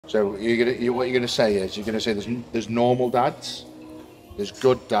So what you're gonna say is you're gonna say there's normal dads, there's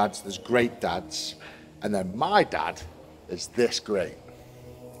good dads, there's great dads, and then my dad is this great.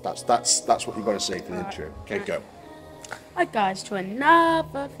 That's what you've got to say for the intro. Okay, go. Hi guys, to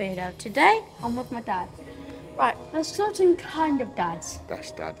another video. Today I'm with my dad. Right, there's certain kind of dads.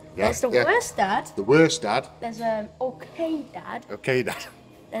 Best dad. Yeah, There's the worst dad. The worst dad. There's okay dad. Okay dad.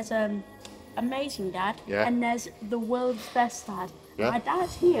 There's amazing dad. Yeah. And there's the world's best dad. Yeah. My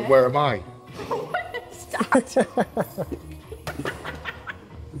dad's here. Where am I? Dad.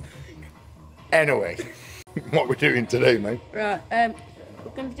 Anyway, what we're doing today, mate? Right, we're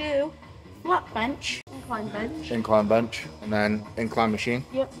gonna do flat bench, incline bench. Incline bench, and then incline machine.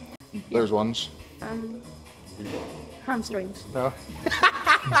 Yep. Those ones. Hamstrings. No.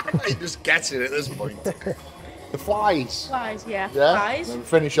 You're just guessing at this point. The flies. Flies, yeah. Yeah. Flies. Then we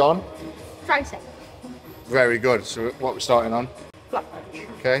finish on. Tricep. Very good. So what we're starting on? Flat bench.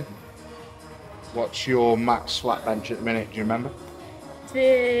 Okay. What's your max flat bench at the minute? Do you remember?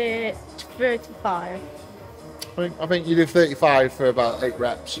 35. I think you did 35 for about 8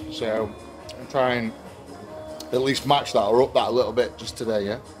 reps. So I'm trying at least match that or up that a little bit just today.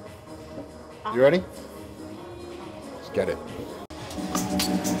 Yeah. You ready? Let's get it.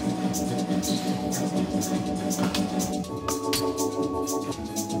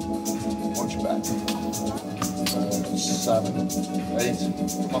 Watch your back. 7, 8.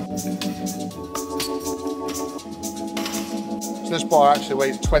 Come on. So this bar actually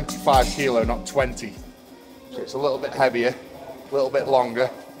weighs 25 kilo, not 20. So it's a little bit heavier, a little bit longer.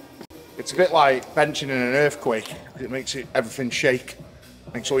 It's a bit like benching in an earthquake. It makes everything shake.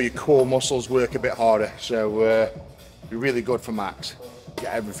 Makes all your core muscles work a bit harder. So be really good for max.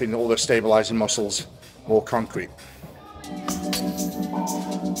 Get everything, all the stabilizing muscles, more concrete.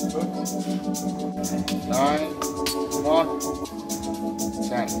 9, come on.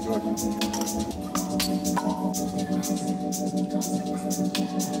 10, good.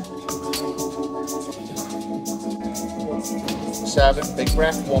 7, big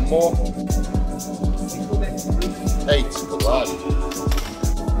breath, 1 more. 8, good lad.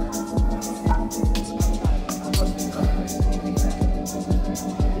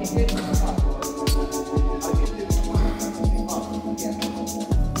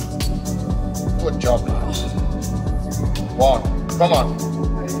 Good job. 1, come on.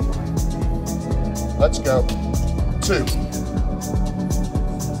 Let's go. 2.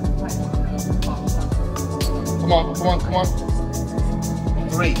 Come on, come on, come on.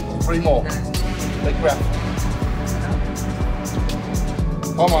 3 more. Big breath.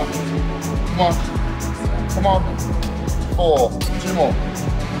 Come on, come on, come on. 4, 2 more.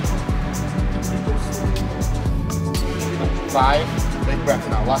 5, big breath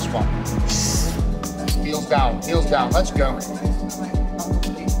now, last one. Heels down, let's go.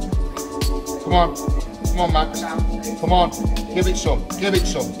 Come on Max, come on, give it some,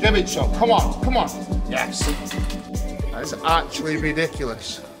 come on. Yes. That's actually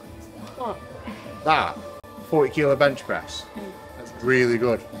ridiculous. What? That, 40 kilo bench press. That's really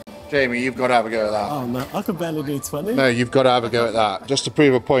good. Jamie, you've got to have a go at that. Oh no, I could barely do 20. No, you've got to have a go at that, just to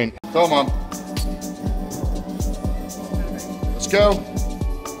prove a point. Come on. Let's go.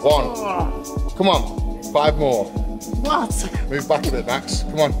 1. Come on. 5 more. What? Move back a bit, Max.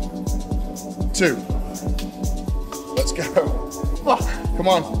 Come on. 2. Let's go. Come on. Come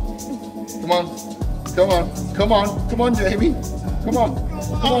on. Come on. Come on. Come on, Jamie. Come on.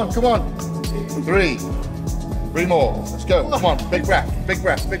 Come on. Come on. 3. 3 more. Let's go. Come on. Big breath. Big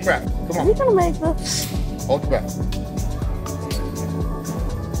breath. Big breath. Come Are you on. gonna make this? Hold your breath.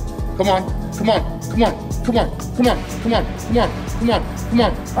 Come on. Come on. Come on. Come on. Come on. Come on. Come on. Come on. Come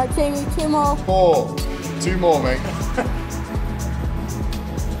on. Right, Jamie, 2 more. 4. 2 more, mate.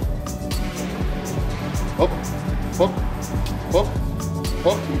 Up, up, up,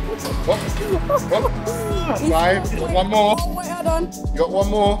 up, up, up. 5. 1 more. Oh, wait, hold on. You got 1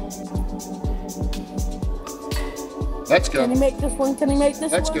 more. Let's go. Can you make this one? Can you make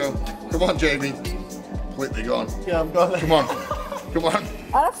this Let's one? go. Come on, Jamie. Completely gone. Yeah, I'm gone. Come on. Come on.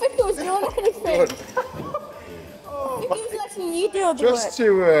 I don't think it was doing anything. Good. I think he was letting you do all the Just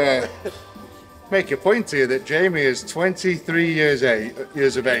work. to make a point here that Jamie is 23 years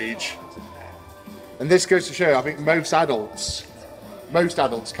of age. And this goes to show, I think most adults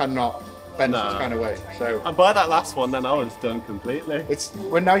cannot bench this kind of weight. So And by that last one, then I was done completely. it's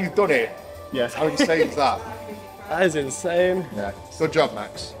when now you've done it, Yes. how insane is that? That is insane. Yeah. Good job,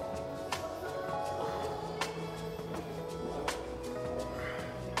 Max.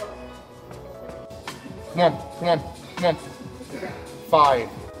 Come on, come on, come on. 5.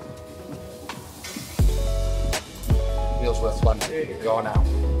 Feels worth 20. Go on now.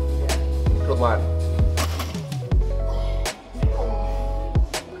 Good lad.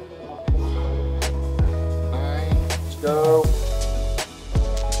 9. Let's go.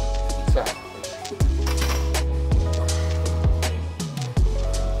 10.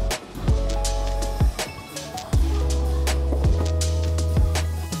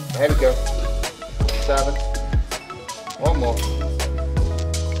 There we go. 7. One more.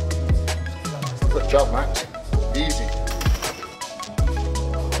 Good job, Max. Easy.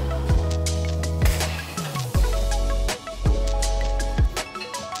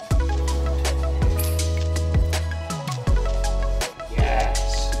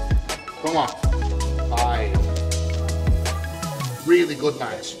 Yes. Come on. 5. Really good,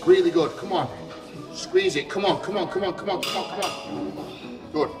 Max. Really good. Come on. Squeeze it. Come on, come on, come on, come on, come on, come on.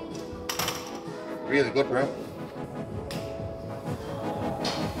 Good. Really good, bro.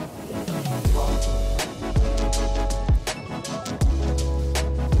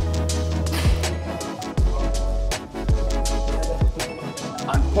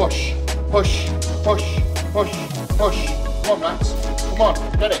 And push, push, push, push, push. Come on, Max. Come on,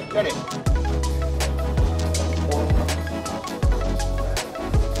 get it, get it.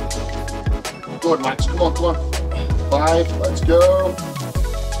 Good, Max. Come on, come on. 5, let's go.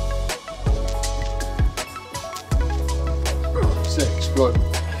 6, good.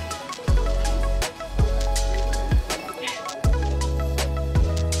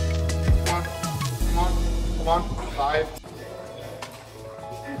 Come on, come on, come on. 5.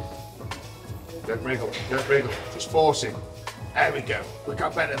 Don't wriggle, don't wriggle. Just force it. There we go. Look how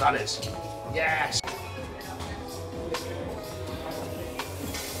better that is. Yes.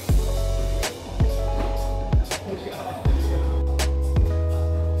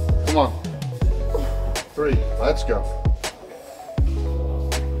 Come on. 3, let's go.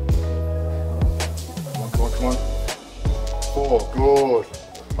 Come on, come on, come on. 4, good.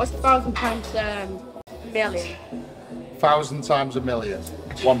 What's 1,000 times million? 1,000 times a million.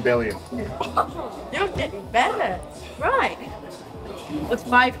 1 billion. You're getting better. Right. What's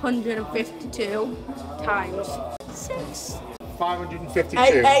 552 times 6? 552.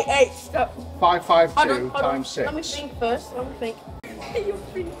 Hey, stop. 552 Hold on. times 6. Let me think first. Let me think. You're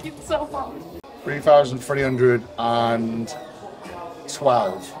thinking so hard.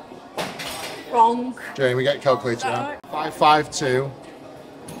 3,312. Wrong. Jamie, get a calculator out. 552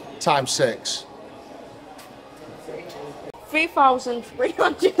 times 6.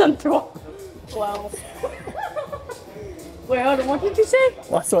 3,312. Wait, hold on. What did you say?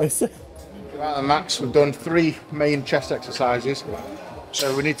 That's what I said. Right then, Max, we've done 3 main chest exercises.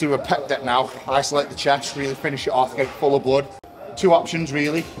 So we need to do a pec deck now. Isolate the chest, really finish it off, get it full of blood. 2 options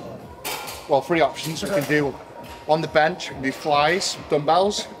really. Well, 3 options. We can do on the bench, we can do flies,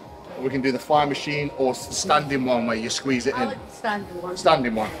 dumbbells, or we can do the fly machine or standing one where you squeeze it I in. like the standing one.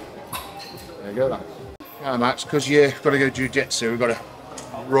 Standing one. There you go then. Yeah, Max, because you've got to go jiu-jitsu, we've got to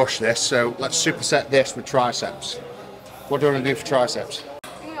rush this. So let's superset this with triceps. What do you want to do for triceps?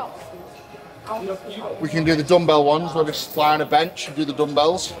 We can do the dumbbell ones where we fly on a bench and do the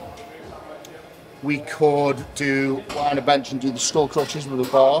dumbbells. We could do fly on a bench and do the skull crushes with a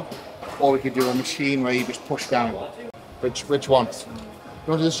bar, or we could do a machine where you just push down. Which one? You want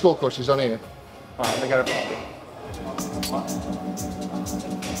to do the skull crushes on here? Alright, let me get a bar.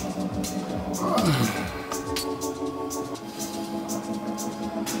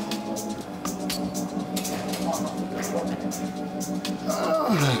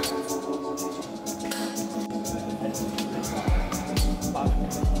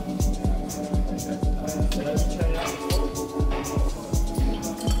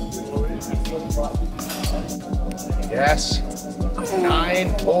 Yes.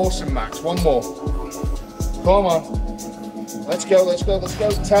 9. Awesome, Max. One more. Come on. Let's go, let's go, let's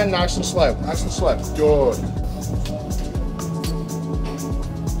go. 10. Nice and slow. Nice and slow. Good.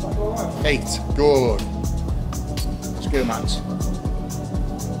 8. Good. Let's go, Max.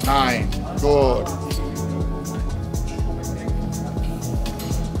 9. Good.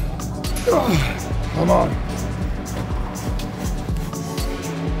 Come on.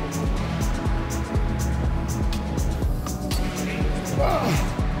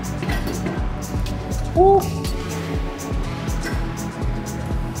 Woo.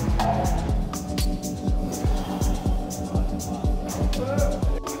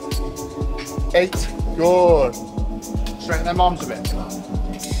 8. Good. Straighten them arms a bit.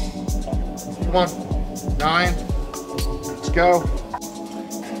 Come on. 9. Let's go.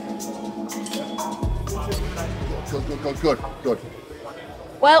 Good.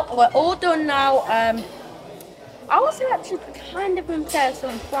 Well, we're all done now. I was actually kind of impressed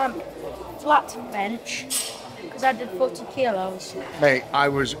on flat bench. because I did 40 kilos. Mate, I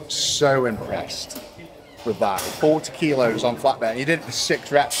was so impressed with that. 40 kilos on flat bench. You did it for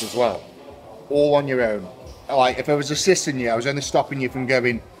 6 reps as well, all on your own. Like, if I was assisting you, I was only stopping you from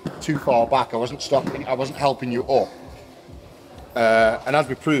going too far back. I wasn't helping you up. And as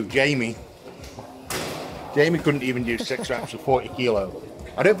we proved, Jamie couldn't even do 6 reps with 40 kilo.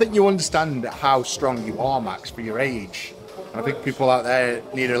 I don't think you understand how strong you are, Max, for your age. I think people out there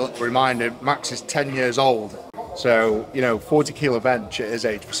need a little reminder. Max is 10 years old. So, 40 kilo bench at his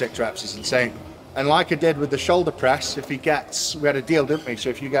age for 6 reps is insane. And like I did with the shoulder press, we had a deal, didn't we? So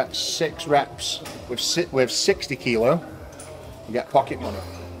if you get 6 reps with 60 kilo, you get pocket money.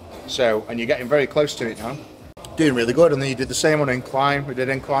 So, and you're getting very close to it now. Doing really good. And then you did the same on incline. We did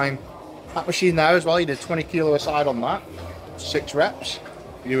incline. That machine there as well, you did 20 kilo aside on that. 6 reps.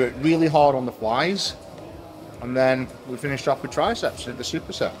 You worked really hard on the flies. And then we finished off with triceps at the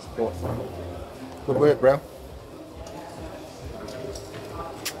superset. But good work, bro.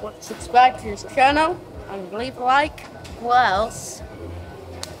 Subscribe to this channel and leave a like. What else?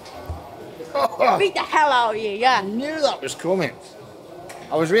 Beat the hell out of you, yeah. I knew that was coming.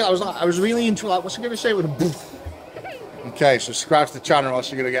 I was really into, like, what's he gonna say with a boof? Okay, so subscribe to the channel or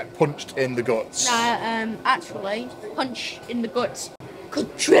else you're gonna get punched in the guts. Actually, punch in the guts.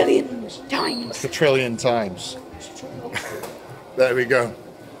 Quadrillion times. Quadrillion times. There we go.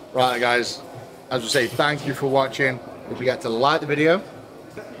 Right, guys. As we say, thank you for watching. Don't forget to like the video.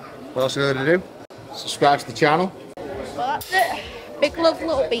 What else are we going to do? Subscribe to the channel. Well, that's it. Big love,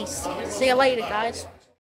 little beast. See you later, guys.